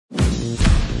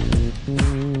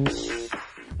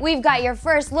We've got your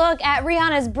first look at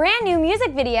Rihanna's brand new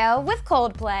music video with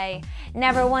Coldplay.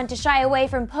 Never one to shy away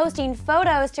from posting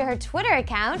photos to her Twitter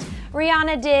account,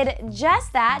 Rihanna did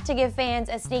just that to give fans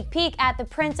a sneak peek at the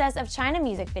Princess of China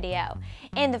music video.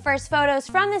 In the first photos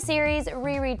from the series,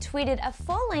 Riri tweeted a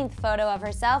full-length photo of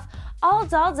herself all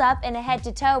dolled up in a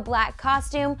head-to-toe black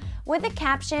costume with the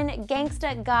caption,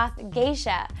 "Gangsta Goth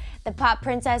Geisha." The pop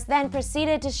princess then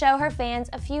proceeded to show her fans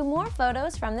a few more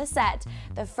photos from the set.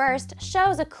 The first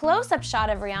shows a close-up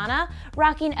shot of Rihanna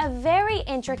rocking a very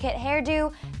intricate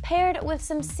hairdo paired with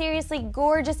some seriously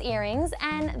gorgeous earrings,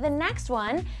 and the next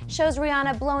one shows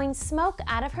Rihanna blowing smoke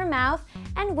out of her mouth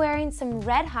and wearing some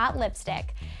red-hot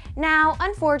lipstick. Now,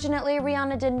 unfortunately,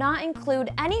 Rihanna did not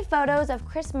include any photos of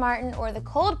Chris Martin or the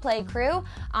Coldplay crew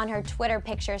on her Twitter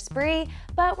picture spree,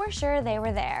 but we're sure they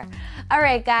were there.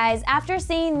 Alright guys, after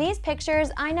seeing these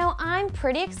pictures, I know I'm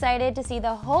pretty excited to see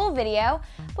the whole video,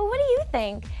 but what do you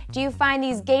think? Do you find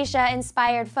these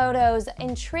geisha-inspired photos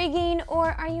intriguing,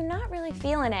 or are you not really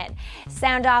feeling it?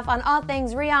 Sound off on all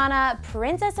things Rihanna,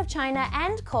 Princess of China,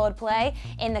 and Coldplay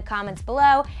in the comments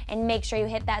below, and make sure you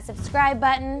hit that subscribe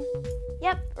button.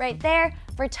 Yep, right there,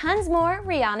 for tons more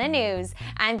Rihanna news.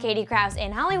 I'm Katie Kraus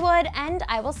in Hollywood, and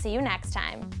I will see you next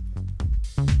time.